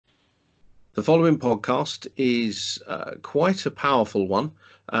The following podcast is quite a powerful one,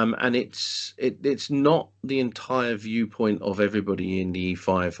 and it's not the entire viewpoint of everybody in the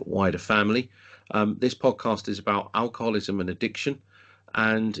E5 wider family. This podcast is about alcoholism and addiction,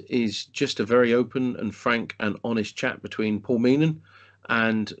 and is just a very open and frank and honest chat between Paul Meenan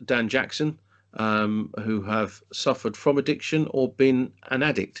and Dan Jackson, who have suffered from addiction or been an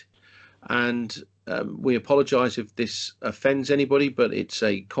addict. And we apologise if this offends anybody, but it's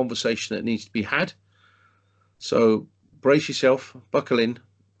a conversation that needs to be had. So brace yourself, buckle in,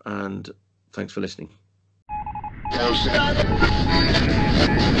 and thanks for listening.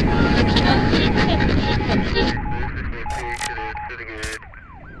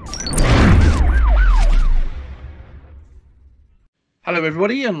 Hello,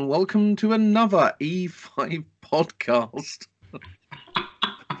 everybody, and welcome to another E5 podcast.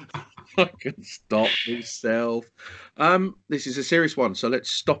 I can stop myself. This is a serious one, so let's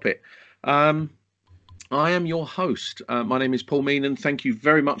stop it. I am your host. My name is Paul Meenan. Thank you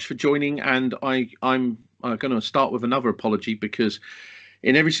very much for joining. And I'm going to start with another apology, because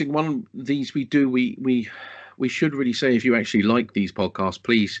in every single one of these we do, we should really say, if you actually like these podcasts,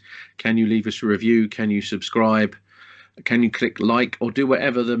 please, can you leave us a review? Can you subscribe? Can you click like, or do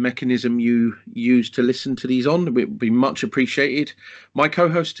whatever the mechanism you use to listen to these on? It would be much appreciated. My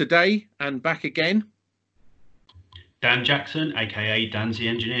co-host today, and back again, Dan Jackson, aka Dan's the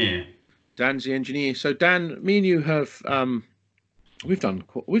Engineer. Dan's the Engineer. So Dan, me and you have we've done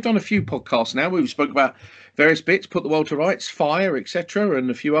a few podcasts now. We've spoken about various bits, put the world to rights, fire, etc.,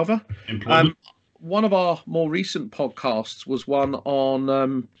 and a few other. One of our more recent podcasts was one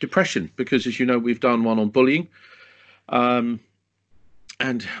on depression, because, as you know, we've done one on bullying. And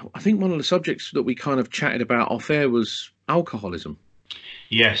I think one of the subjects that we kind of chatted about off air was alcoholism.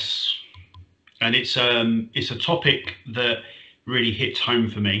 Yes, and it's a topic that really hits home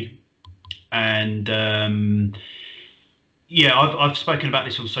for me. And I've spoken about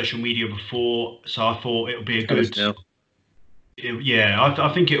this on social media before, so I thought it would be a good. I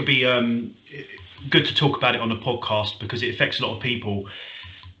think it would be good to talk about it on the podcast, because it affects a lot of people.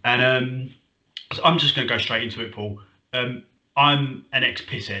 And so I'm just going to go straight into it, Paul. I'm an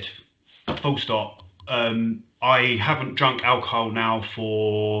ex-pisshead, full stop. I haven't drunk alcohol now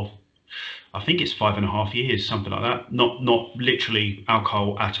for, I think it's 5.5 years, something like that. Not literally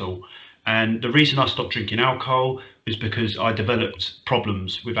alcohol at all. And the reason I stopped drinking alcohol was because I developed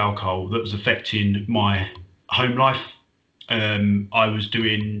problems with alcohol that was affecting my home life. I was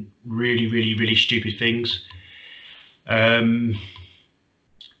doing really stupid things.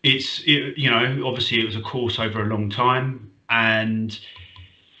 Obviously it was a course over a long time, and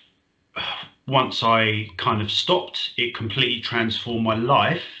once I kind of stopped, it completely transformed my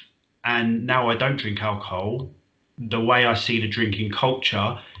life. And now I don't drink alcohol. The way I see the drinking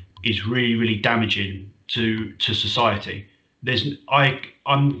culture is really damaging to society.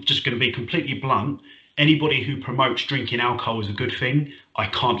 I'm just going to be completely blunt. Anybody who promotes drinking alcohol as a good thing, I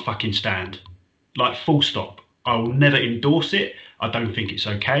can't fucking stand. Like, full stop. I will never endorse it. I don't think it's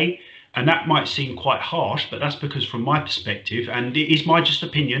okay. And that might seem quite harsh, but that's because, from my perspective, and it is my just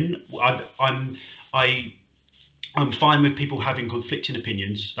opinion, I'm fine with people having conflicting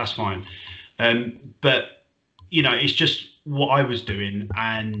opinions. That's fine. But, it's just what I was doing.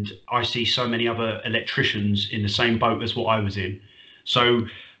 And I see so many other electricians in the same boat as what I was in. So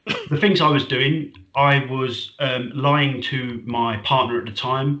the things I was doing, I was lying to my partner at the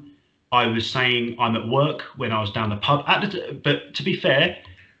time. I was saying I'm at work when I was down the pub. But to be fair,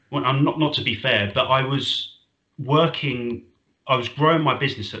 well, I'm not to be fair, but I was working. I was growing my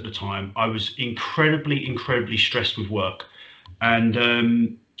business at the time. I was incredibly stressed with work,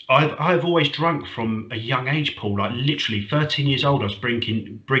 and I've always drunk from a young age, Paul. Like, literally 13 years old, I was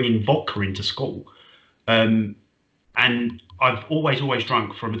bringing vodka into school, and I've always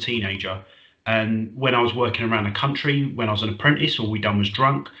drunk from a teenager. And when I was working around the country, when I was an apprentice, all we done was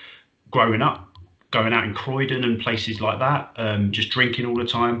drunk. Growing up, going out in Croydon and places like that, just drinking all the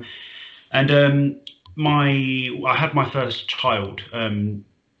time. And I had my first child,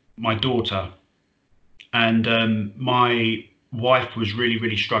 my daughter, and my wife was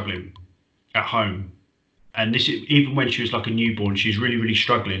really struggling at home. And this is even when she was like a newborn, she was really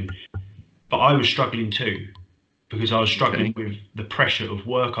struggling. But I was struggling too, because I was struggling with the pressure of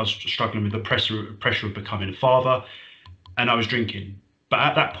work. I was struggling with the pressure of becoming a father, and I was drinking. But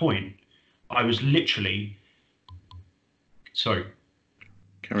at that point, I was literally, I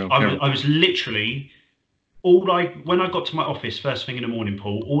was literally, when I got to my office first thing in the morning,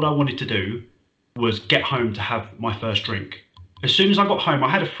 Paul, all I wanted to do was get home to have my first drink. As soon as I got home, I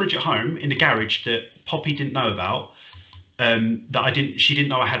had a fridge at home in the garage that Poppy didn't know about. that she didn't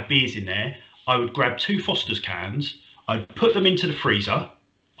know I had beers in there, I would grab 2 Foster's cans, I'd put them into the freezer,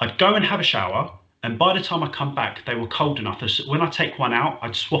 I'd go and have a shower, and by the time I come back, they were cold enough that when I take one out,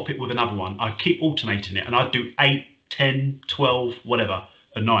 I'd swap it with another one. I'd keep alternating it, and I'd do 8, 10, 12, whatever,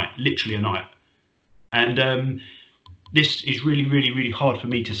 a night, literally a night. And this is really, really, really hard for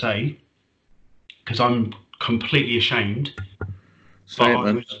me to say, because I'm completely ashamed.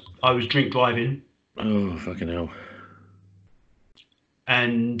 But I was drink driving. Oh, fucking hell.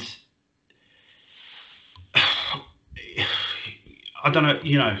 And I don't know,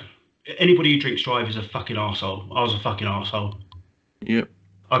 you know, anybody who drinks drive is a fucking arsehole. I was a fucking arsehole. Yep.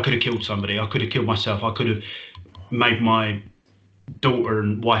 I could have killed somebody. I could have killed myself. I could have made my daughter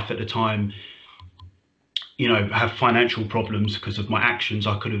and wife at the time, you know, have financial problems because of my actions.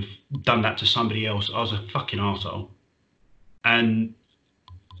 I could have done that to somebody else. I was a fucking arsehole. And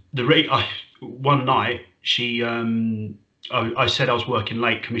one night, I said I was working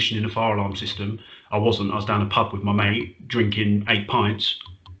late commissioning a fire alarm system. I wasn't. I was down a pub with my mate drinking 8 pints.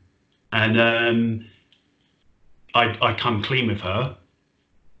 And I come clean with her.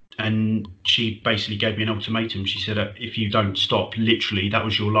 And she basically gave me an ultimatum. She said, if you don't stop, literally, that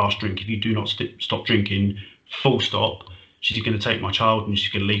was your last drink. If you do not stop drinking, full stop, she's going to take my child and she's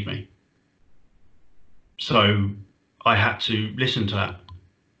going to leave me. So I had to listen to that.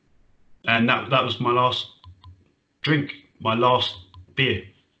 And that was my last drink, my last beer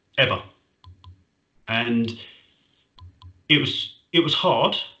ever. And it was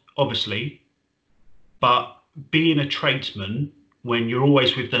hard, obviously, but being a tradesman, when you're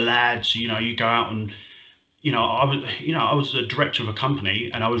always with the lads, you know, you go out and, I was a director of a company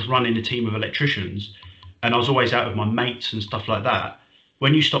and I was running a team of electricians and I was always out with my mates and stuff like that.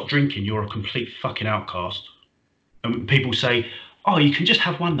 When you stop drinking, you're a complete fucking outcast. And people say, oh, you can just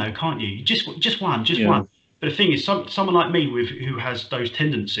have one though, can't you? Just one. But the thing is, someone like me who has those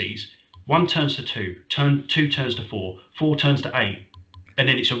tendencies, 1 turns to 2, 2 turns to 4, 4 turns to 8, and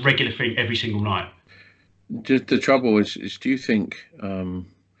then it's a regular thing every single night. The trouble is do you think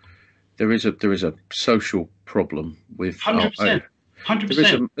there is a social problem with 100%?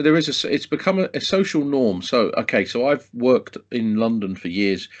 100%. It's become a social norm. So I've worked in London for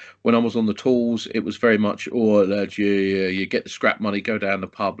years. When I was on the tools, it was very much, lads, you get the scrap money, go down the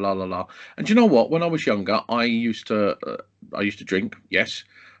pub, la la la. And do you know what? When I was younger, I used to drink. Yes.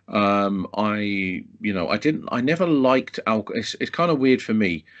 I never liked alcohol. It's kind of weird for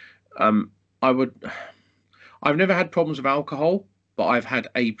me. I've never had problems with alcohol, but I've had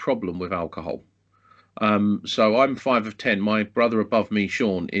a problem with alcohol. So I'm 5 of 10. My brother above me,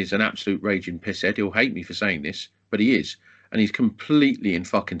 Sean, is an absolute raging pisshead. He'll hate me for saying this, but he is. And he's completely in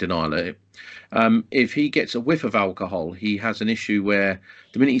fucking denial of it. If he gets a whiff of alcohol, he has an issue where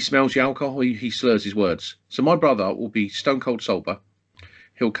the minute he smells the alcohol, he slurs his words. So my brother will be stone cold sober.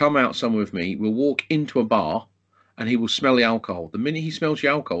 He'll come out somewhere with me. We'll walk into a bar and he will smell the alcohol. The minute he smells the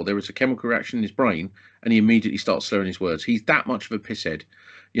alcohol, there is a chemical reaction in his brain and he immediately starts slurring his words. He's that much of a pisshead.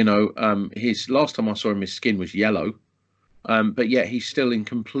 You know, his last time I saw him, his skin was yellow, but yet he's still in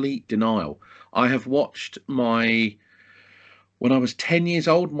complete denial. I have watched when I was 10 years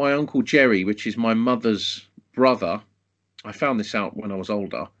old, my Uncle Jerry, which is my mother's brother, I found this out when I was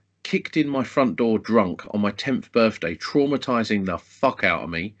older, kicked in my front door drunk on my 10th birthday, traumatizing the fuck out of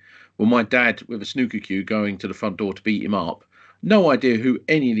me. Well, my dad with a snooker cue going to the front door to beat him up. No idea who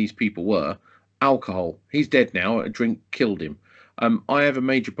any of these people were. Alcohol. He's dead now. A drink killed him. I have a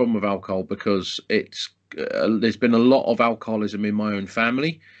major problem with alcohol because there's been a lot of alcoholism in my own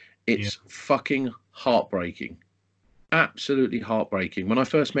family. It's fucking heartbreaking. Absolutely heartbreaking. When I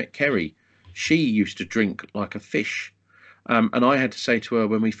first met Kerry, she used to drink like a fish. And I had to say to her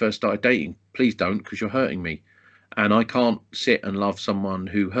when we first started dating, please don't, because you're hurting me. And I can't sit and love someone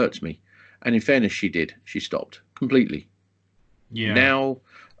who hurts me. And in fairness, she did. She stopped completely. Yeah. Now,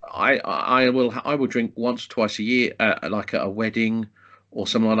 I will drink once or twice a year, like at a wedding or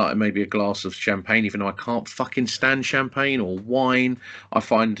something like that, maybe a glass of champagne, even though I can't fucking stand champagne or wine. I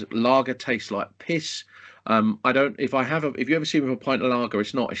find lager tastes like piss. If you ever see me with a pint of lager,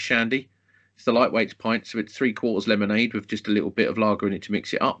 it's not a shandy. It's the lightweight pint, so it's 3/4 lemonade with just a little bit of lager in it to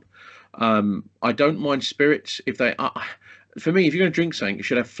mix it up. I don't mind spirits if they are. For me, if you're going to drink something, it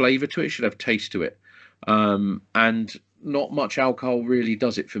should have flavour to it, it should have taste to it. And not much alcohol really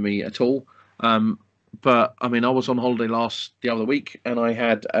does it for me at all. But I mean, I was on holiday the other week and I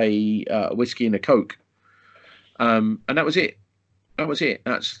had a whiskey and a Coke. And that was it.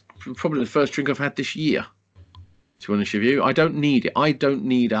 That's probably the first drink I've had this year, to be honest with you. I don't need it. I don't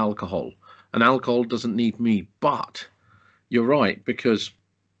need alcohol. And alcohol doesn't need me. But you're right, because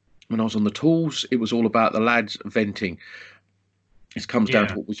when I was on the tools, it was all about the lads venting. It comes down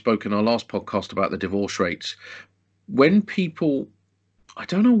to Yeah. what we spoke in our last podcast about the divorce rates. When people, I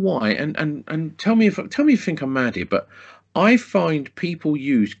don't know why, and tell me if you think I'm mad here, but I find people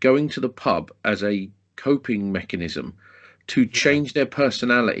use going to the pub as a coping mechanism to Yeah. change their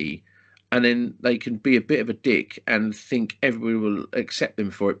personality, and then they can be a bit of a dick and think everybody will accept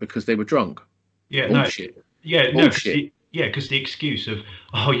them for it because they were drunk. Yeah. No. Bullshit. Yeah. No. Because Bullshit. because the excuse of,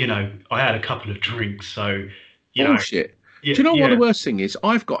 oh, I had a couple of drinks, so you know, Bullshit. yeah, Do you know what the yeah, worst thing is?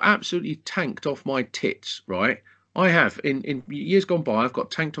 I've got absolutely tanked off my tits, right? I have. In years gone by, I've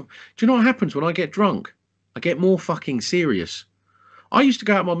got tanked off. Do you know what happens when I get drunk? I get more fucking serious. I used to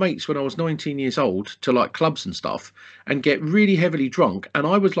go out with my mates when I was 19 years old to like clubs and stuff and get really heavily drunk, and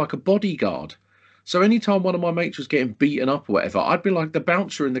I was like a bodyguard. So anytime one of my mates was getting beaten up or whatever, I'd be like the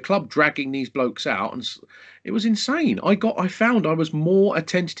bouncer in the club dragging these blokes out, and it was insane. I found I was more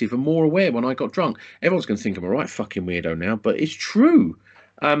attentive and more aware when I got drunk. Everyone's going to think I'm a right fucking weirdo now, but it's true.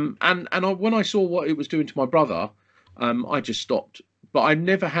 When I saw what it was doing to my brother, I just stopped. But I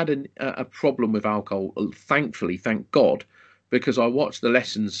never had a problem with alcohol, thankfully, thank God, because I watched the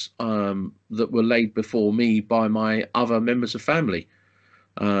lessons that were laid before me by my other members of family.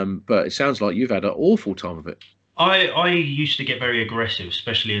 But it sounds like you've had an awful time of it. I used to get very aggressive,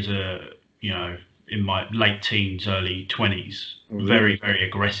 especially as in my late teens, early 20s. Oh, Very, really? very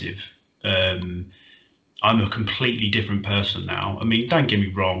aggressive. Um, I'm a completely different person now. I mean, don't get me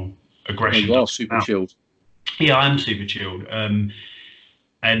wrong, No, aggression you are doesn't super count. chilled. Yeah, I am super chilled. And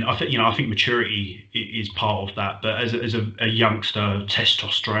I think maturity is part of that. But as a youngster,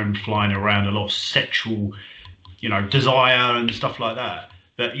 testosterone flying around, a lot of sexual, desire and stuff like that.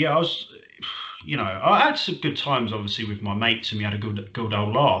 But yeah, I had some good times, obviously, with my mates, and we had a good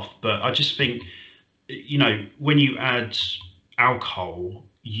old laugh. But I just think, when you add alcohol,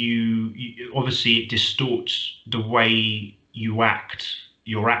 you obviously it distorts the way you act,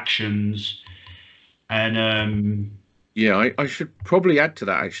 your actions, and Yeah, I should probably add to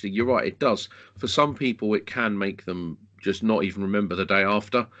that actually. You're right, it does. For some people, it can make them just not even remember the day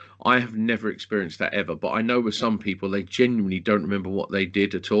after. I have never experienced that ever, but I know with some people, they genuinely don't remember what they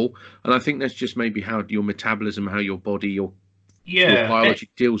did at all. And I think that's just maybe how your metabolism, how your body, your yeah, biology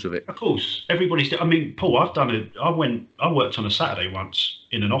deals with it. of course, everybody's. I mean, Paul, I worked on a Saturday once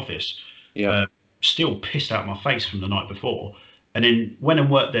in an office, Yeah. uh, still pissed out my face from the night before, and then went and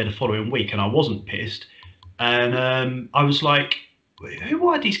worked there the following week, and I wasn't pissed, and I was like, who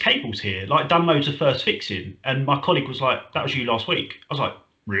wired these cables here? Like, done loads of first fixing, and my colleague was like, that was you last week. I was like,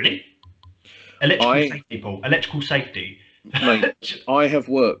 really? Electrical I safety, Paul. Electrical safety. Mate, I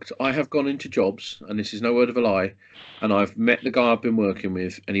have gone into jobs, and this is no word of a lie, and I've met the guy I've been working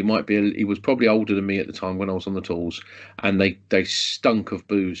with, and he was probably older than me at the time when I was on the tools, and they stunk of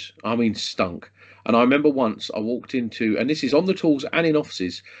booze. I mean, stunk. And I remember once I walked into, and this is on the tools and in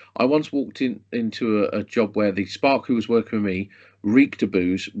offices, I once walked into a job where the spark who was working with me reeked of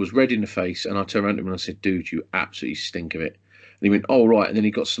booze, was red in the face, and I turned around to him and I said, "Dude, you absolutely stink of it." And he went, "Oh, right." And then he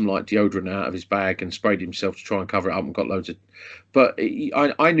got some like deodorant out of his bag and sprayed himself to try and cover it up and got loads of. But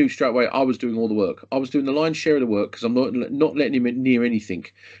I knew straight away I was doing all the work. I was doing the lion's share of the work because I'm not letting him near anything.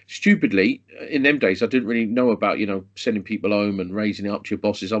 Stupidly, in them days, I didn't really know about sending people home and raising it up to your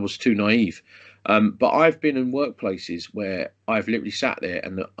bosses. I was too naive. But I've been in workplaces where I've literally sat there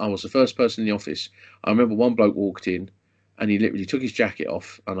and I was the first person in the office. I remember one bloke walked in and he literally took his jacket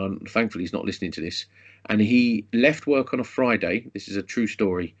off, and thankfully he's not listening to this. And he left work on a Friday. This is a true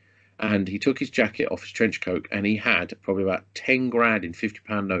story. And he took his jacket off, his trench coat, and he had probably about 10 grand in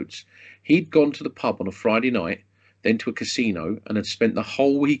 £50 notes. He'd gone to the pub on a Friday night, then to a casino, and had spent the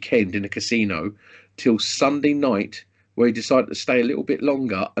whole weekend in a casino till Sunday night, where he decided to stay a little bit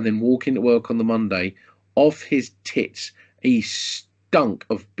longer and then walk into work on the Monday off his tits. He stunk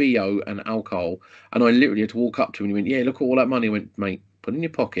of BO and alcohol. And I literally had to walk up to him and he went, "Yeah, look at all that money." I went, "Mate, put it in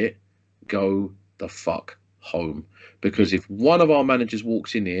your pocket, go the fuck home." Because if one of our managers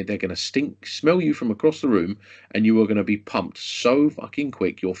walks in here, they're going to smell you from across the room, and you are going to be pumped so fucking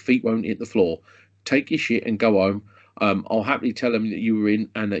quick your feet won't hit the floor. Take your shit and go home. I'll happily tell them that you were in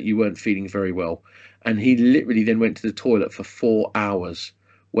and that you weren't feeling very well. And he literally then went to the toilet for 4 hours,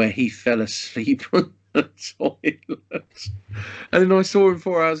 where he fell asleep on the toilet. And then I saw him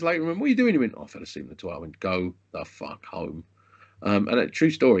 4 hours later and went, "What are you doing?" He went, "I fell asleep in the toilet." I went, "Go the fuck home." And a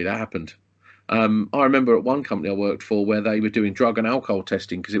true story, that happened. I remember at one company I worked for where they were doing drug and alcohol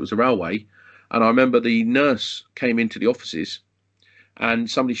testing because it was a railway. And I remember the nurse came into the offices and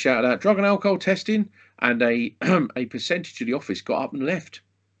somebody shouted out, "Drug and alcohol testing." And a a percentage of the office got up and left.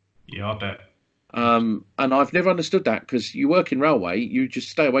 Yeah, I bet. And I've never understood that, because you work in railway, you just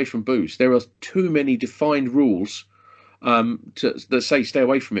stay away from booze. There are too many defined rules. that say stay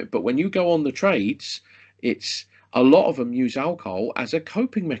away from it. But when you go on the trades, it's a lot of them use alcohol as a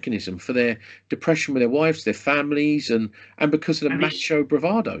coping mechanism for their depression with their wives, their families, and because of the And macho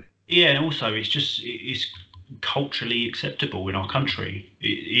bravado. yeah, and also it's culturally acceptable in our country.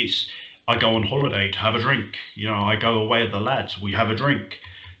 It's I go on holiday to have a drink. You know, I go away with the lads, we have a drink.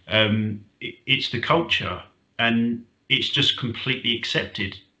 It's the culture, and it's just completely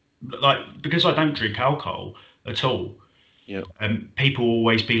accepted. Like, because I don't drink alcohol at all, Yeah, people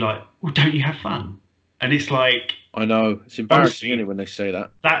always be like, "Well, don't you have fun?" And it's like, I know it's embarrassing, isn't honestly, it, when they say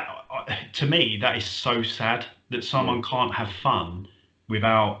that. that to me, that is so sad that Yeah, someone can't have fun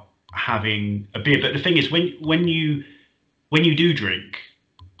without having a beer. But the thing is, when you do drink,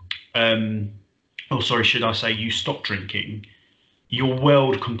 um, or sorry, should I say, you stop drinking, your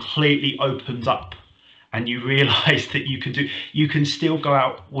world completely opens up, and you realize that you can still go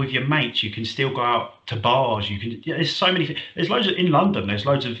out with your mates, you can still go out to bars, you can, there's so many there's loads of, in London there's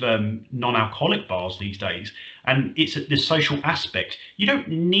loads of non-alcoholic bars these days, and it's the social aspect. You don't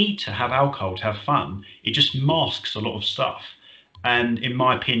need to have alcohol to have fun. It just masks a lot of stuff, and in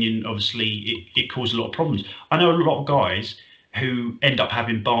my opinion, obviously, it causes a lot of problems. I know a lot of guys who end up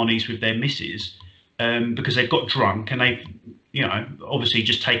having barneys with their missus, because they've got drunk and they've, obviously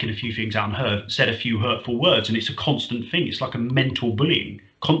just taken a few things out and said a few hurtful words, and it's a constant thing. It's like a mental bullying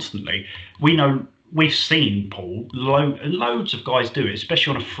constantly. We've seen, Paul, loads of guys do it,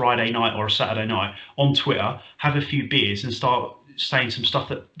 especially on a Friday night or a Saturday night on Twitter, have a few beers and start saying some stuff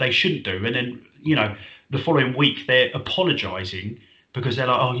that they shouldn't do, and then the following week they're apologising because they're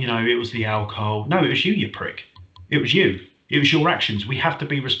like, oh, it was the alcohol. No, it was you, you prick. It was you. It was your actions. We have to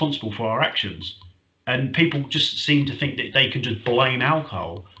be responsible for our actions. And people just seem to think that they can just blame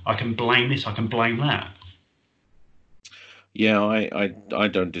alcohol. I can blame this, I can blame that. yeah, I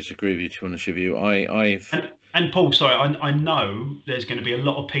don't disagree with you, to be honest with you. I've And Paul, sorry, I know there's going to be a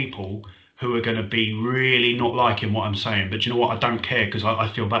lot of people who are going to be really not liking what I'm saying, but you know what? I don't care, because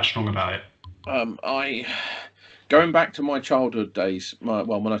I feel that strong about it. I going back to my childhood days,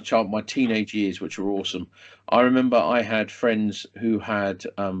 my teenage years, which were awesome. I remember I had friends who had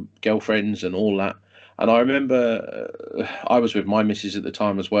girlfriends and all that, and I remember I was with my missus at the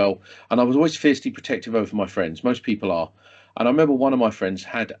time as well, and I was always fiercely protective over my friends. Most people are. And I remember one of my friends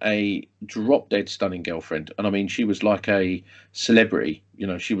had a drop dead stunning girlfriend, and I mean she was like a celebrity.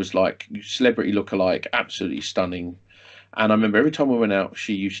 She was like celebrity lookalike, absolutely stunning. And I remember every time we went out,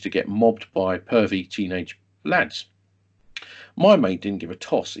 she used to get mobbed by pervy teenage lads. My mate didn't give a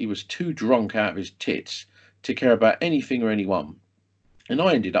toss. He was too drunk out of his tits to care about anything or anyone. And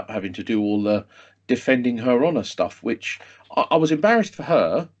I ended up having to do all the defending her honour stuff, which I was embarrassed for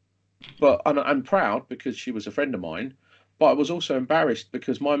her, but I'm proud because she was a friend of mine. But I was also embarrassed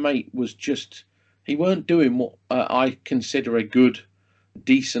because my mate was he weren't doing what I consider a good,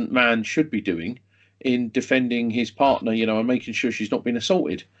 decent man should be doing in defending his partner, and making sure she's not being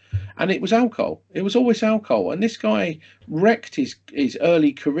assaulted. And it was alcohol. It was always alcohol. And this guy wrecked his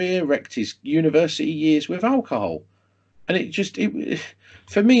early career, wrecked his university years with alcohol. And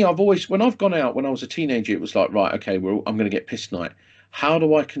for me, I've always, when I've gone out when I was a teenager, it was like, right, okay, I'm going to get pissed tonight. How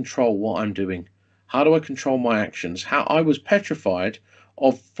do I control what I'm doing? How do I control my actions? How I was petrified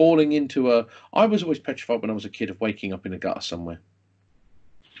of falling into I was always petrified when I was a kid of waking up in a gutter somewhere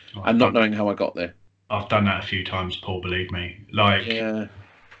and not knowing how I got there. I've done that a few times, Paul, believe me. Like, yeah,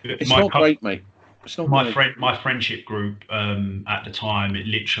 it's not great, mate. It's not great. My friendship group at the time, it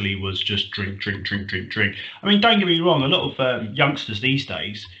literally was just drink, drink, drink, drink, drink. I mean, don't get me wrong. A lot of youngsters these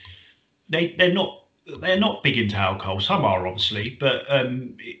days, they're not big into alcohol. Some are, obviously, but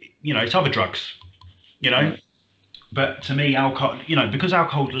it's other drugs. Right. But to me, alcohol, because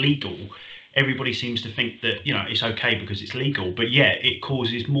alcohol's legal, everybody seems to think that it's okay because it's legal. But yeah, it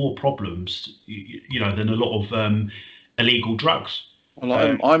causes more problems, than a lot of illegal drugs.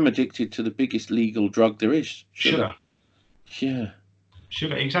 Well, I'm addicted to the biggest legal drug there is, sugar. Yeah.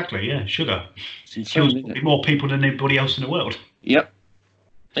 Sugar, exactly. Yeah, sugar. It's insane, kills more people than anybody else in the world. Yep.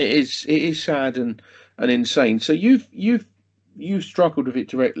 It is sad and insane. So you've struggled with it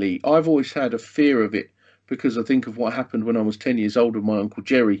directly. I've always had a fear of it because I think of what happened when I was 10 years old with my Uncle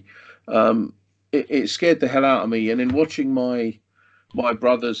Jerry. It scared the hell out of me. And in watching my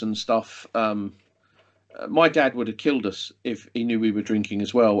brothers and stuff, my dad would have killed us if he knew we were drinking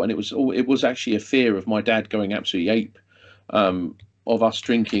as well. And it was actually a fear of my dad going absolutely ape, of us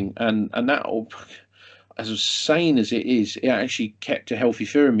drinking. And that, as sane as it is, it actually kept a healthy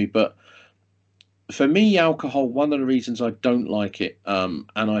fear in me. But for me, alcohol, one of the reasons I don't like it, and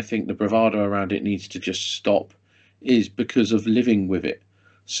I think the bravado around it needs to just stop, is because of living with it.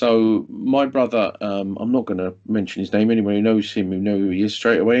 So my brother, I'm not going to mention his name. Anyone who knows him, who know who he is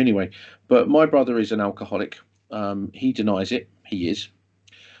straight away anyway. But my brother is an alcoholic. He denies it. He is.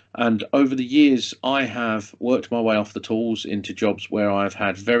 And over the years, I have worked my way off the tools into jobs where I've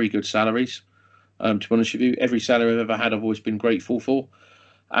had very good salaries. To be honest with you, every salary I've ever had, I've always been grateful for.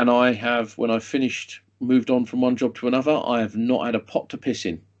 And I have, when I finished, moved on from one job to another, I have not had a pot to piss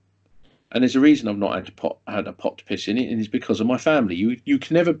in. And there's a reason I've not had a pot to piss in it, and it's because of my family. You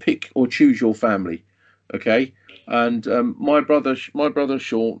can never pick or choose your family, okay? And my brother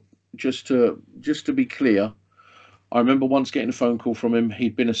Sean, just to be clear, I remember once getting a phone call from him.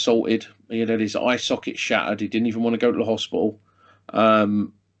 He'd been assaulted. He had his eye socket shattered. He didn't even want to go to the hospital.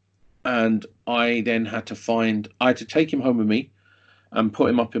 Um, and I then I had to take him home with me and put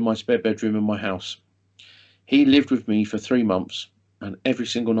him up in my spare bedroom in my house. He lived with me for 3 months, and every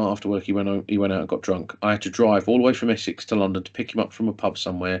single night after work, he went out and got drunk. I had to drive all the way from Essex to London to pick him up from a pub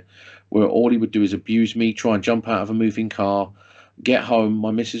somewhere, where all he would do is abuse me, try and jump out of a moving car. Get home,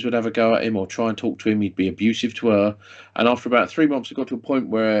 my missus would have a go at him or try and talk to him. He'd be abusive to her, and after about 3 months, it got to a point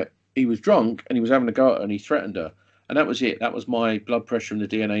where he was drunk and he was having a go at her and he threatened her, and that was it. That was my blood pressure and the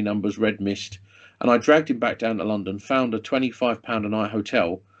DNA numbers, red mist. And I dragged him back down to London, found a £25 a night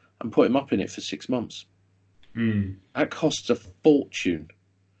hotel, and put him up in it for 6 months. That costs a fortune,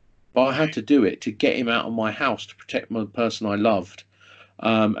 but I had to do it to get him out of my house to protect the person I loved,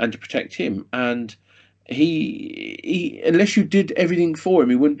 and to protect him. And he, unless you did everything for him,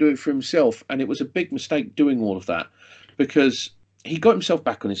 he wouldn't do it for himself. And it was a big mistake doing all of that, because he got himself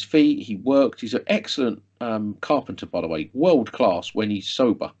back on his feet. He worked. He's an excellent carpenter, by the way, world class when he's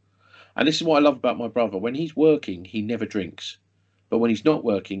sober. And this is what I love about my brother. When he's working, he never drinks, but when he's not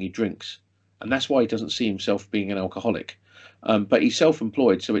working, he drinks. And that's why he doesn't see himself being an alcoholic. But he's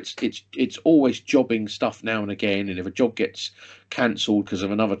self-employed, so it's always jobbing stuff now and again. And if a job gets cancelled because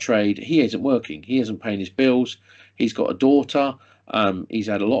of another trade, he isn't working. He isn't paying his bills. He's got a daughter. He's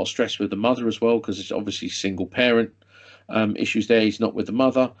had a lot of stress with the mother as well, because it's obviously single parent issues there. He's not with the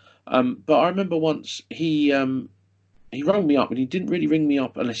mother. But I remember once he rang me up, and he didn't really ring me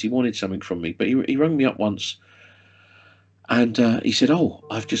up unless he wanted something from me. But he rang me up once. And he said, "Oh,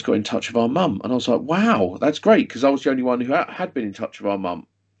 I've just got in touch with our mum." And I was like, "Wow, that's great," because I was the only one who had been in touch with our mum.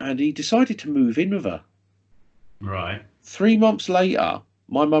 And he decided to move in with her. Right. 3 months later,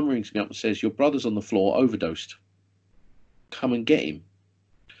 my mum rings me up and says, "Your brother's on the floor, overdosed. Come and get him."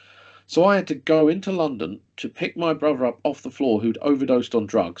 So I had to go into London to pick my brother up off the floor who'd overdosed on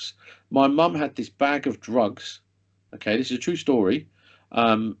drugs. My mum had this bag of drugs. Okay, this is a true story,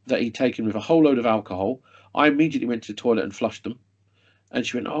 that he'd taken with a whole load of alcohol. I immediately went to the toilet and flushed them. And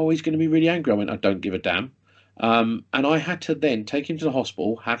she went, "Oh, he's going to be really angry." I went, "I don't give a damn." And I had to then take him to the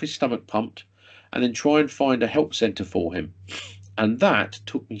hospital, have his stomach pumped, and then try and find a help centre for him. And that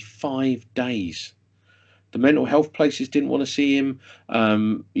took me 5 days. The mental health places didn't want to see him.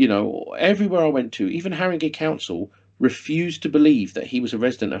 Everywhere I went to, even Haringey Council refused to believe that he was a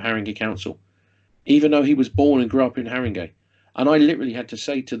resident of Haringey Council, even though he was born and grew up in Haringey. And I literally had to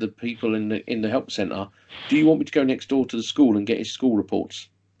say to the people in the help centre, "Do you want me to go next door to the school and get his school reports?"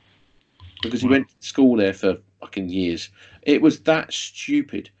 Because he went to school there for fucking years. It was that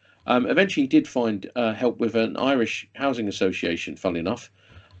stupid. Eventually, he did find help with an Irish housing association, funnily enough.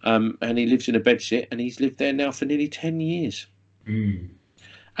 And he lives in a bedsit, and he's lived there now for nearly 10 years.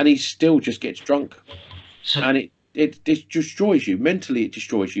 And he still just gets drunk. And it destroys you. Mentally, it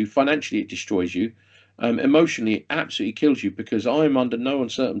destroys you. Financially, it destroys you. Emotionally, it absolutely kills you, because I'm under no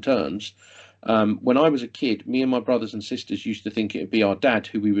uncertain terms. When I was a kid, me and my brothers and sisters used to think it would be our dad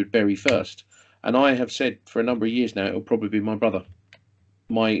who we would bury first. And I have said for a number of years now, it'll probably be my brother.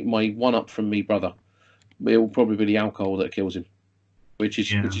 My one up from me brother. It will probably be the alcohol that kills him. Which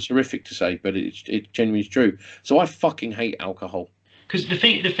is horrific to say, but it genuinely is true. So I fucking hate alcohol. Because the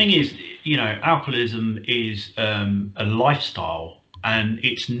thing is, alcoholism is a lifestyle, and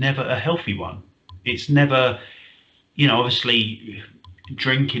it's never a healthy one. It's never, obviously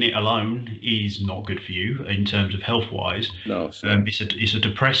drinking it alone is not good for you in terms of health wise. No, it's a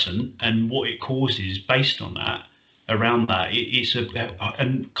depressant, and what it causes based on that, around that,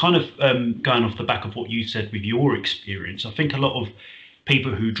 and kind of going off the back of what you said with your experience, I think a lot of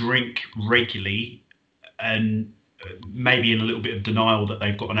people who drink regularly and maybe in a little bit of denial that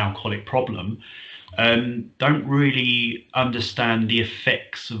they've got an alcoholic problem, don't really understand the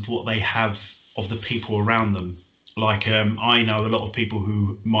effects of what they have of the people around them. Like I know a lot of people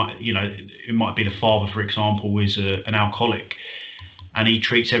who might, it might be the father, for example, is an alcoholic, and he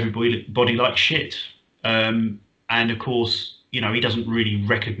treats everybody like shit. And of course, he doesn't really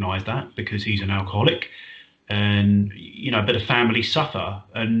recognise that because he's an alcoholic. and but the families suffer,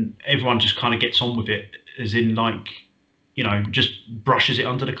 and everyone just kind of gets on with it, as in like, just brushes it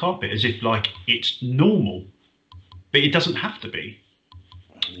under the carpet as if like it's normal, but it doesn't have to be.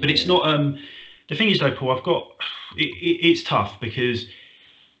 But it's not. The thing is though, Paul, it's tough because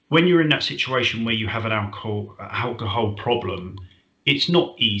when you're in that situation where you have an alcohol problem, it's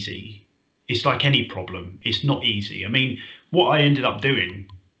not easy. It's like any problem. It's not easy. I mean, what I ended up doing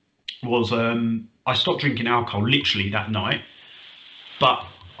was I stopped drinking alcohol literally that night, but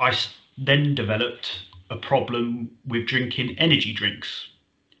I then developed a problem with drinking energy drinks,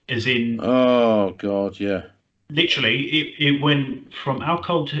 as in, oh God, yeah. literally it went from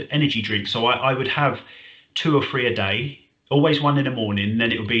alcohol to energy drinks. So I would have 2 or 3 a day, always one in the morning,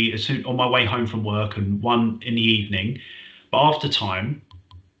 then it would be as soon on my way home from work, and one in the evening. But after time,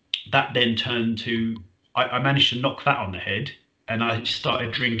 that then turned to, I managed to knock that on the head, and I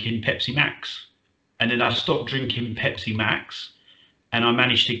started drinking Pepsi Max. And then I stopped drinking Pepsi Max, and I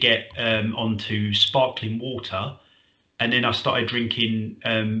managed to get onto sparkling water. And then I started drinking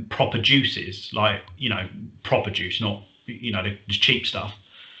proper juices, like, proper juice, not, the cheap stuff.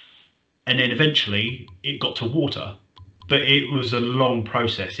 And then eventually it got to water. But it was a long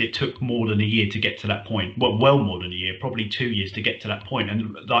process. It took more than a year to get to that point. Well more than a year, probably 2 years to get to that point.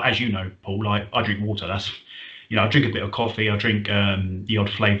 And like, as you know, Paul, like, I drink water. That's, I drink a bit of coffee. I drink the odd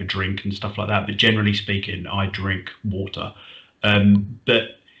flavored drink and stuff like that. But generally speaking, I drink water.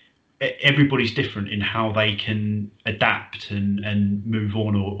 But everybody's different in how they can adapt and move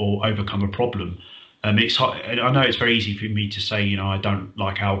on or overcome a problem. It's hard. I know it's very easy for me to say, I don't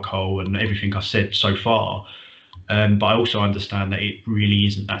like alcohol and everything I've said so far. But I also understand that it really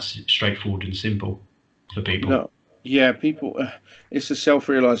isn't that straightforward and simple for people. No, yeah, people. It's a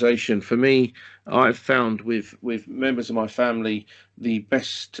self-realization. For me, I've found with members of my family, the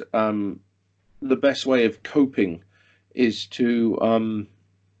best way of coping is to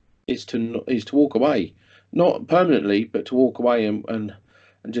walk away, not permanently, but to walk away and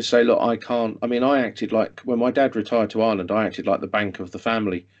just say, look, I can't. I mean, I acted like, when my dad retired to Ireland, I acted like the bank of the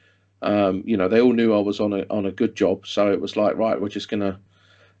family. They all knew I was on a good job, so it was like, right, we're just gonna,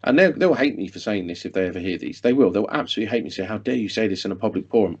 and they'll hate me for saying this if they ever hear these. They will. They'll absolutely hate me. Say, how dare you say this in a public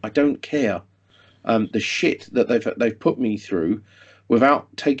forum? I don't care. The shit that they've put me through, without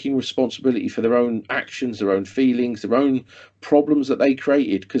taking responsibility for their own actions, their own feelings, their own problems that they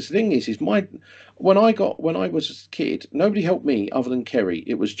created. Because the thing is when I was a kid, nobody helped me other than Kerry.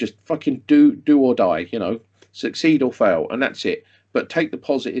 It was just fucking do or die, succeed or fail, and that's it. But take the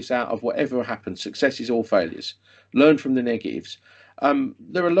positives out of whatever happens, successes or failures. Learn from the negatives.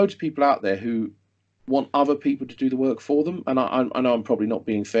 There are loads of people out there who want other people to do the work for them. And I know I'm probably not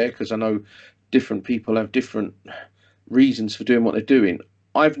being fair, because I know different people have different reasons for doing what they're doing.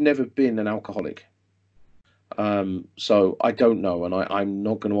 I've never been an alcoholic. So I don't know. And I'm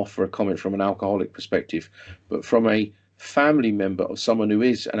not going to offer a comment from an alcoholic perspective. But from a family member of someone who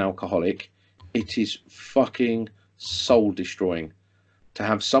is an alcoholic, it is fucking soul destroying to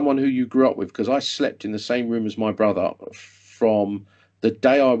have someone who you grew up with, because I slept in the same room as my brother from the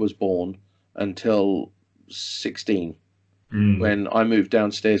day I was born until 16, when I moved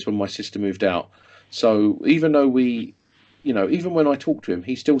downstairs when my sister moved out. So even though even when I talk to him,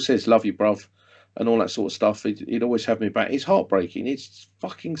 he still says, love you, bruv, and all that sort of stuff. He'd always have me back. It's heartbreaking. It's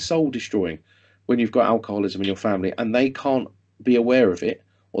fucking soul destroying when you've got alcoholism in your family and they can't be aware of it,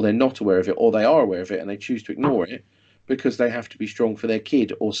 or they're not aware of it, or they are aware of it and they choose to ignore it because they have to be strong for their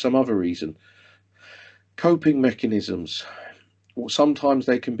kid or some other reason. Coping mechanisms. Well, sometimes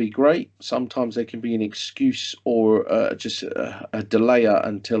they can be great. Sometimes they can be an excuse or just a delayer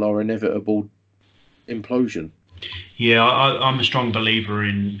until our inevitable implosion. Yeah, I'm a strong believer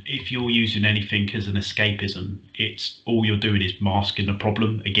in, if you're using anything as an escapism, it's all you're doing is masking the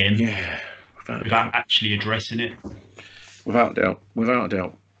problem again. Yeah, without actually addressing it. Without doubt.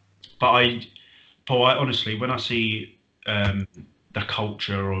 But Paul, I honestly, when I see the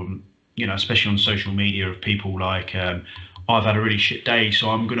culture on, especially on social media, of people like, I've had a really shit day, so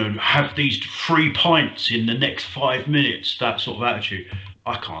I'm going to have these 3 pints in the next 5 minutes, that sort of attitude,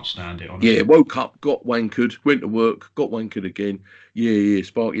 I can't stand it, honestly. Yeah, woke up, got wankered, went to work, got wankered again. Yeah,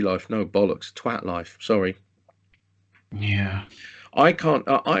 sparky life. No, bollocks. Twat life. Sorry. Yeah. I can't.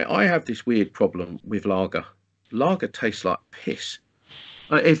 I have this weird problem with lager. Lager tastes like piss.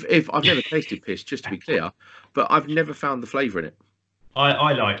 If I've never tasted piss, just to be clear, but I've never found the flavour in it.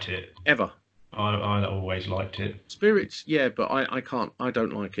 I liked it. Ever. I always liked it. Spirits, yeah, but I can't. I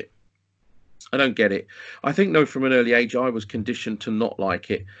don't like it. I don't get it. I think, no, from an early age, I was conditioned to not like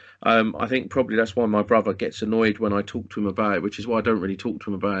it. I think probably that's why my brother gets annoyed when I talk to him about it, which is why I don't really talk to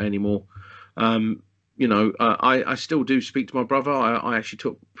him about it anymore. you know, I still do speak to my brother. I actually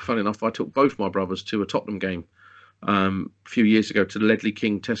took, funny enough, I took both my brothers to a Tottenham game a few years ago, to the Ledley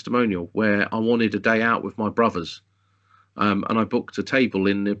King testimonial, where I wanted a day out with my brothers. And I booked a table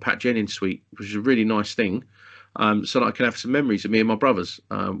in the Pat Jennings suite, which is a really nice thing, so that I could have some memories of me and my brothers,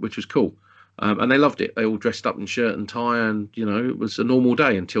 which was cool. And they loved it. They all dressed up in shirt and tie, and you know, it was a normal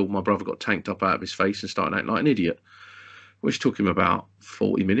day until my brother got tanked up out of his face and started acting like an idiot, which took him about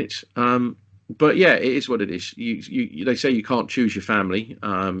 40 minutes. But yeah, it is what it is. They say you can't choose your family.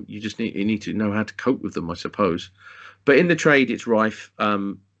 You just need to know how to cope with them, I suppose. But in the trade, it's rife.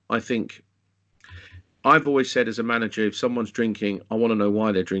 I think I've always said, as a manager, if someone's drinking, I want to know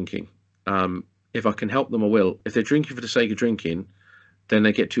why they're drinking. If I can help them, I will. If they're drinking for the sake of drinking, then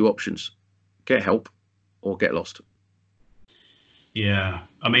they get two options: get help or get lost. Yeah,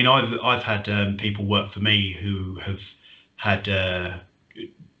 I mean, I've had people work for me who have had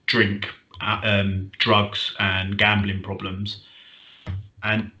drink, drugs, and gambling problems,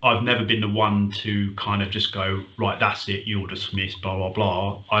 and I've never been the one to kind of just go, right, that's it, you're dismissed, blah blah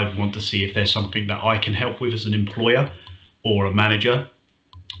blah. I want to see if there's something that I can help with as an employer or a manager,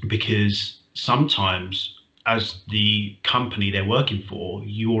 because sometimes, as the company they're working for,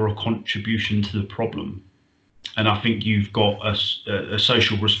 you're a contribution to the problem. And I think you've got a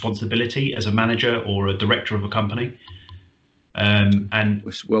social responsibility as a manager or a director of a company. And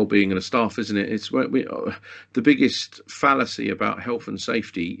it's well-being of the staff, isn't it? It's the biggest fallacy about health and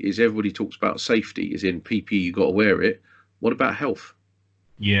safety is everybody talks about safety as in PPE, you got to wear it. What about health?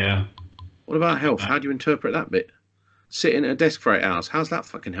 Yeah. What about health? How do you interpret that bit? Sitting at a desk for 8 hours, how's that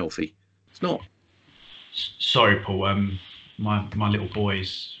fucking healthy? It's not. Sorry, Paul. My little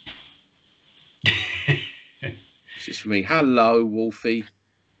boys. It's just for me. Hello, Wolfie.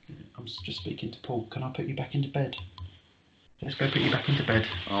 I'm just speaking to Paul. Can I put you back into bed? Let's go put you back into bed.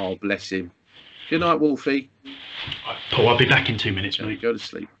 Oh, bless him. Good night, Wolfie. Paul, I'll be back in 2 minutes, mate. Go to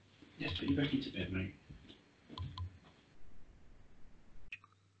sleep. Yes, put you back into bed, mate.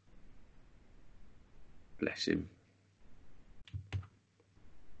 Bless him.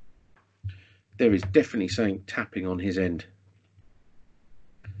 There is definitely something tapping on his end.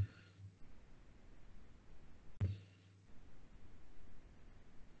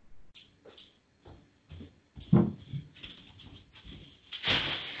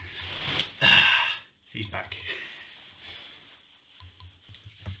 He's back.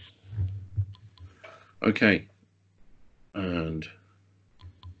 Okay. And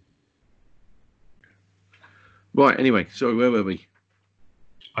right, anyway, so where were we?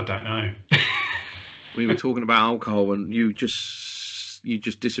 I don't know. We were talking about alcohol, and you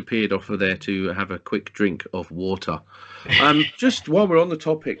just disappeared off of there to have a quick drink of water. Just while we're on the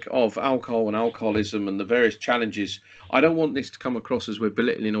topic of alcohol and alcoholism and the various challenges, I don't want this to come across as we're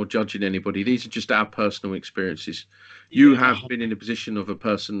belittling or judging anybody. These are just our personal experiences. You have been in the position of a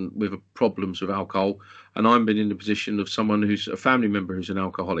person with problems with alcohol, and I've been in the position of someone who's a family member who's an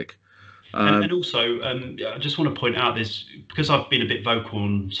alcoholic. And also, I just want to point out this, because I've been a bit vocal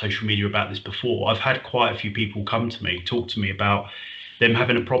on social media about this before. I've had quite a few people come to me, talk to me about them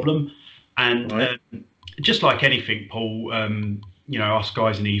having a problem, and right. Just like anything, Paul, you know, us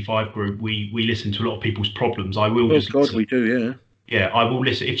guys in the E5 group, we listen to a lot of people's problems. I will. Oh God, we do, yeah. Yeah, I will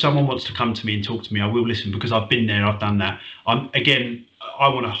listen. If someone wants to come to me and talk to me, I will listen, because I've been there, I've done that. I want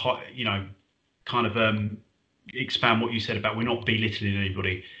to, you know, kind of expand what you said about we're not belittling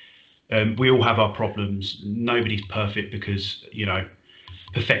anybody. We all have our problems. Nobody's perfect, because, you know,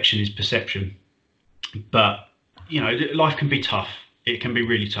 perfection is perception. But, you know, life can be tough. It can be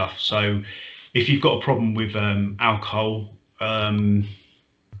really tough. So if you've got a problem with alcohol,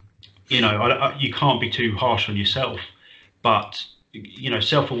 you know, you can't be too harsh on yourself. But, you know,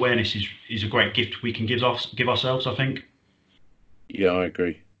 self-awareness is a great gift we can give ourselves, I think. Yeah, I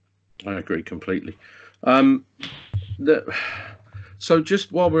agree. I agree completely. So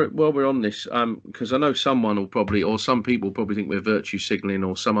just while we're on this, because I know someone will probably, or some people probably think we're virtue signaling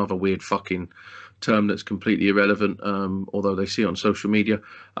or some other weird fucking term that's completely irrelevant, although they see it on social media.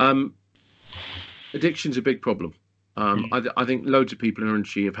 Addiction's a big problem. I think loads of people in our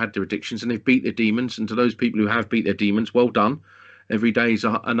industry have had their addictions and they've beat their demons. And to those people who have beat their demons, well done. Every day is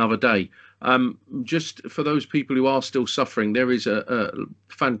another day. Just for those people who are still suffering, there is a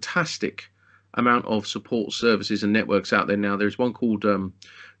fantastic amount of support services and networks out there now. There's one called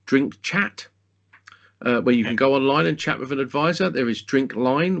Drink Chat, where you can go online and chat with an advisor. There is Drink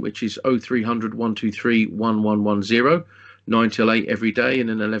Line, which is 0300 123 1110, 9 till 8 every day and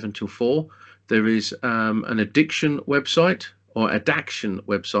then 11 till 4. There is an addiction website, or Addiction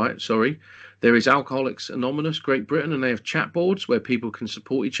website, sorry. There is Alcoholics Anonymous, Great Britain, and they have chat boards where people can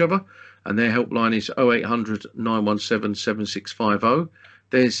support each other. And their helpline is 0800 917 7650.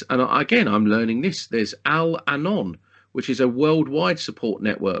 There's, and again, I'm learning this. There's Al Anon, which is a worldwide support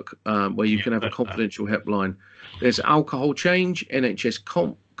network where you can have a confidential helpline. There's Alcohol Change,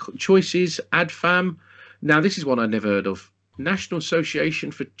 NHS Choices, AdFam. Now, this is one I never heard of. National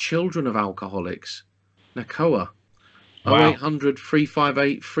Association for Children of Alcoholics, NACOA. Wow. 0800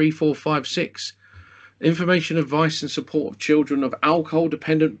 358 3456. Information, advice, and support of children of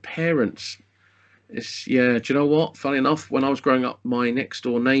alcohol-dependent parents. Yeah, do you know what? Funny enough, when I was growing up, my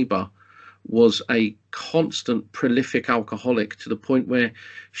next-door neighbour was a constant prolific alcoholic to the point where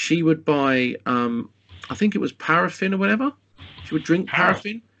she would buy, I think it was paraffin or whatever. She would drink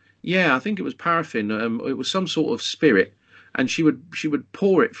paraffin. Yeah, I think it was paraffin. It was some sort of spirit, and she would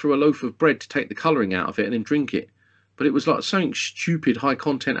pour it through a loaf of bread to take the colouring out of it and then drink it. But it was like something stupid, high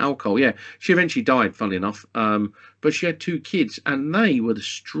content alcohol. Yeah, she eventually died, funnily enough. But she had 2 kids, and they were the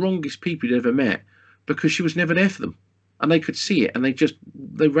strongest people you'd ever met because she was never there for them, and they could see it, and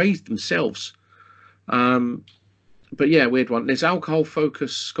they raised themselves. But yeah, weird one. There's Alcohol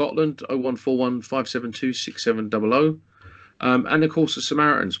Focus Scotland, 0141 572 6700. And of course the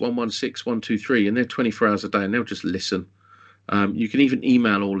Samaritans, 116 123, and they're 24 hours a day, and they'll just listen. You can even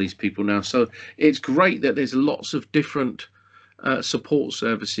email all these people now. So it's great that there's lots of different support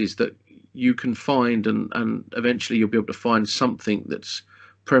services that you can find, and eventually you'll be able to find something that's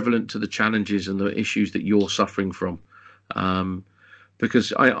prevalent to the challenges and the issues that you're suffering from.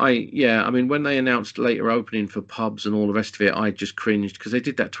 Because I mean, when they announced later opening for pubs and all the rest of it, I just cringed because they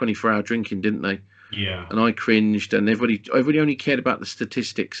did that 24-hour drinking, didn't they? Yeah. And I cringed, and everybody only cared about the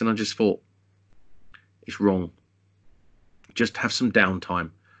statistics, and I just thought, it's wrong. Just have some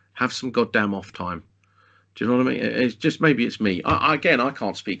downtime, have some goddamn off time. Do you know what I mean? It's just, maybe it's me. I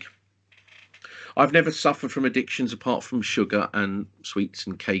can't speak. I've never suffered from addictions apart from sugar and sweets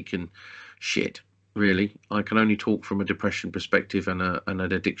and cake and shit. Really, I can only talk from a depression perspective and an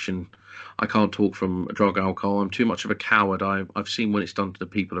addiction. I can't talk from drug, alcohol. I'm too much of a coward. I've seen what it's done to the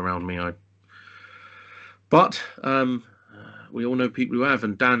people around me. But we all know people who have,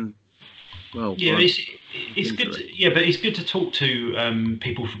 and Dan. Well, yeah, it's good. But it's good to talk to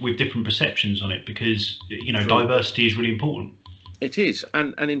people with different perceptions on it, because diversity is really important. It is,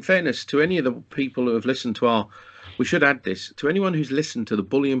 and in fairness to any of the people who have listened to we should add this to anyone who's listened to the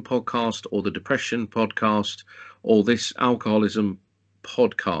Bullying podcast or the Depression podcast or this Alcoholism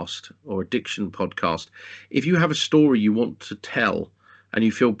podcast or Addiction podcast. If you have a story you want to tell and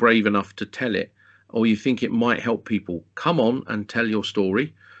you feel brave enough to tell it, or you think it might help people, come on and tell your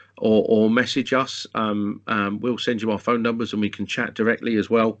story. Or message us. We'll send you our phone numbers and we can chat directly as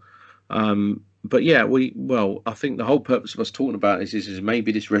well. But yeah, I think the whole purpose of us talking about this is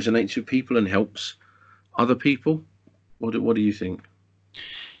maybe this resonates with people and helps other people. What do you think?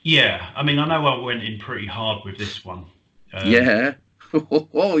 Yeah, I mean, I know I went in pretty hard with this one. Yeah.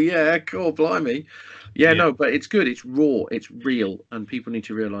 Oh yeah, cool, blimey. Yeah, no, but it's good. It's raw. It's real, and people need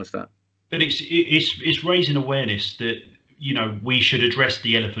to realise that. But it's raising awareness that we should address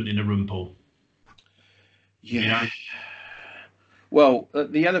the elephant in the room, Paul. Yeah. Well,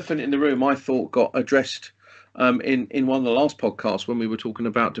 the elephant in the room, I thought, got addressed in one of the last podcasts when we were talking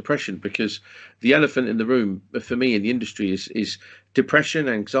about depression, because the elephant in the room for me in the industry is depression,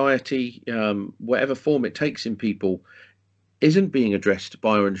 anxiety, whatever form it takes in people, isn't being addressed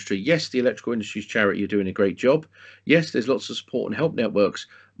by our industry. Yes, the electrical industry's charity are doing a great job. Yes, there's lots of support and help networks,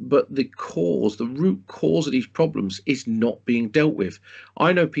 but the root cause of these problems is not being dealt with.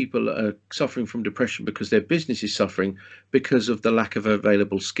 I know people are suffering from depression because their business is suffering because of the lack of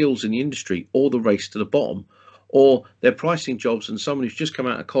available skills in the industry, or the race to the bottom, or they're pricing jobs and someone who's just come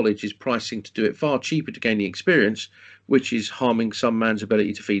out of college is pricing to do it far cheaper to gain the experience, which is harming some man's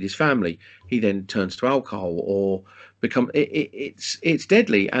ability to feed his family. He then turns to alcohol or it's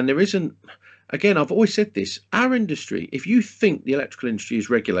deadly. And there isn't, again, I've always said this, our industry, if you think the electrical industry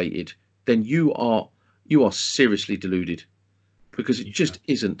is regulated, then you are seriously deluded, because it just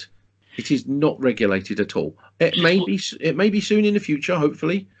isn't. It is not regulated at all. It may be soon in the future,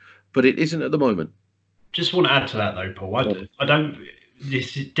 hopefully, but it isn't at the moment. Just want to add to that though, Paul.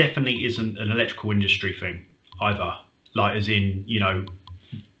 This definitely isn't an electrical industry thing either. Like, as in,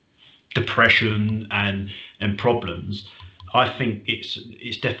 depression and problems. I think it's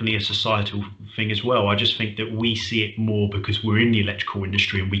definitely a societal thing as well. I just think that we see it more because we're in the electrical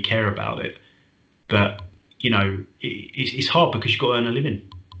industry and we care about it. But it's hard because you've got to earn a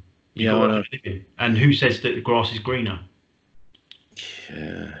living. Yeah, I know. And who says that the grass is greener?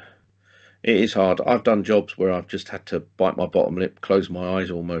 Yeah, It is hard. I've done jobs where I've just had to bite my bottom lip, close my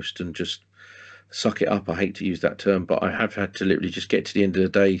eyes almost, and just suck it up. I hate to use that term, but I have had to literally just get to the end of the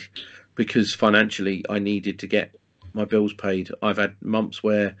day because financially I needed to get my bills paid. I've had months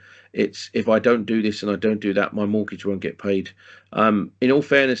where it's, if I don't do this and I don't do that, my mortgage won't get paid. In all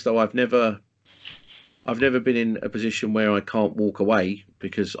fairness, though, I've never been in a position where I can't walk away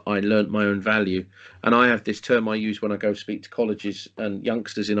because I learnt my own value. And I have this term I use when I go speak to colleges and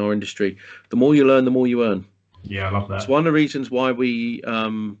youngsters in our industry: the more you learn, the more you earn. Yeah, I love that. It's one of the reasons why we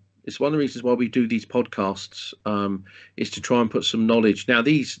do these podcasts, is to try and put some knowledge. Now,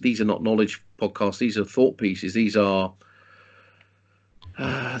 these are not knowledge podcasts; these are thought pieces. These are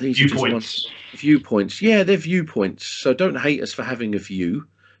viewpoints. Viewpoints. Yeah, they're viewpoints. So don't hate us for having a view.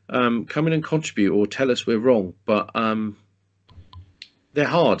 Come in and contribute or tell us we're wrong. But they're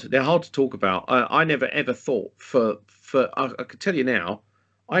hard. They're hard to talk about. I never ever thought I can tell you now,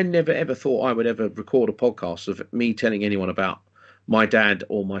 I never ever thought I would ever record a podcast of me telling anyone about my dad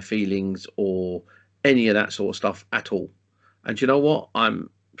or my feelings or any of that sort of stuff at all. And you know what? I'm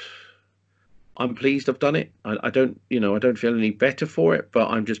pleased I've done it. I don't feel any better for it, but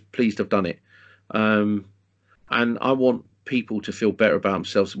I'm just pleased I've done it. And I want people to feel better about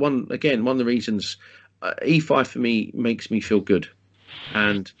themselves. One of the reasons E5 for me makes me feel good.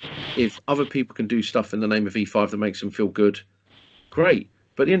 And if other people can do stuff in the name of E5 that makes them feel good, great.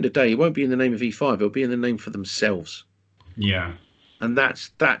 But at the end of the day, it won't be in the name of E5. It'll be in the name for themselves. Yeah. And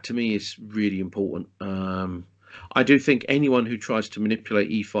that to me is really important. I do think anyone who tries to manipulate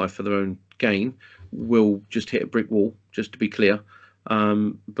E5 for their own gain will just hit a brick wall, just to be clear.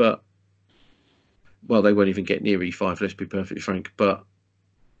 But, well, they won't even get near E5, let's be perfectly frank. But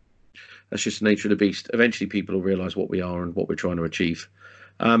that's just the nature of the beast. Eventually people will realise what we are and what we're trying to achieve.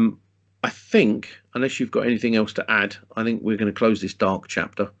 I think, unless you've got anything else to add, I think we're going to close this dark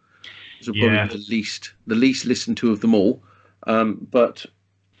chapter. This will probably be the least listened to of them all. But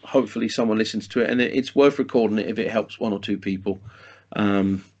hopefully someone listens to it, and it's worth recording it if it helps one or two people.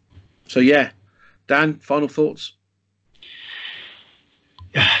 So yeah, Dan, final thoughts?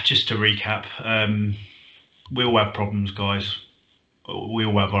 Just to recap, we all have problems, guys. We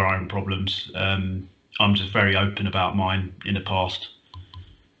all have our own problems. I'm just very open about mine in the past.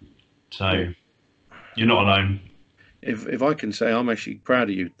 So you're not alone. If I can say, I'm actually proud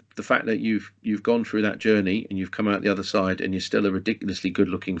of you. The fact that you've gone through that journey and you've come out the other side and you're still a ridiculously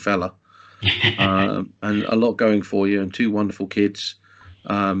good-looking fella, and a lot going for you, and two wonderful kids.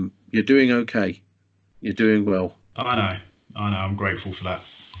 You're doing okay. You're doing well. I know. I'm grateful for that.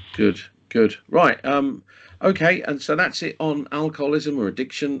 Good. Right. Okay. And so that's it on alcoholism or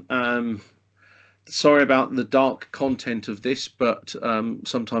addiction. Sorry about the dark content of this, but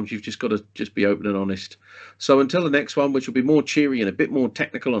sometimes you've just got to just be open and honest. So until the next one, which will be more cheery and a bit more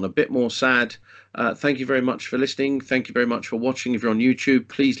technical and a bit more sad, thank you very much for listening. Thank you very much for watching. If you're on YouTube,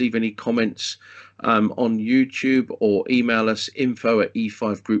 please leave any comments on YouTube or email us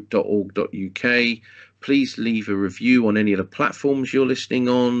info@e5group.org.uk. Please leave a review on any of the platforms you're listening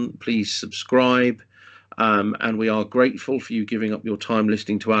on. Please subscribe. And we are grateful for you giving up your time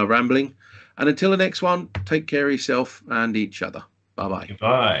listening to our rambling. And until the next one, take care of yourself and each other. Bye-bye.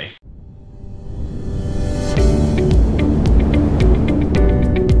 Goodbye.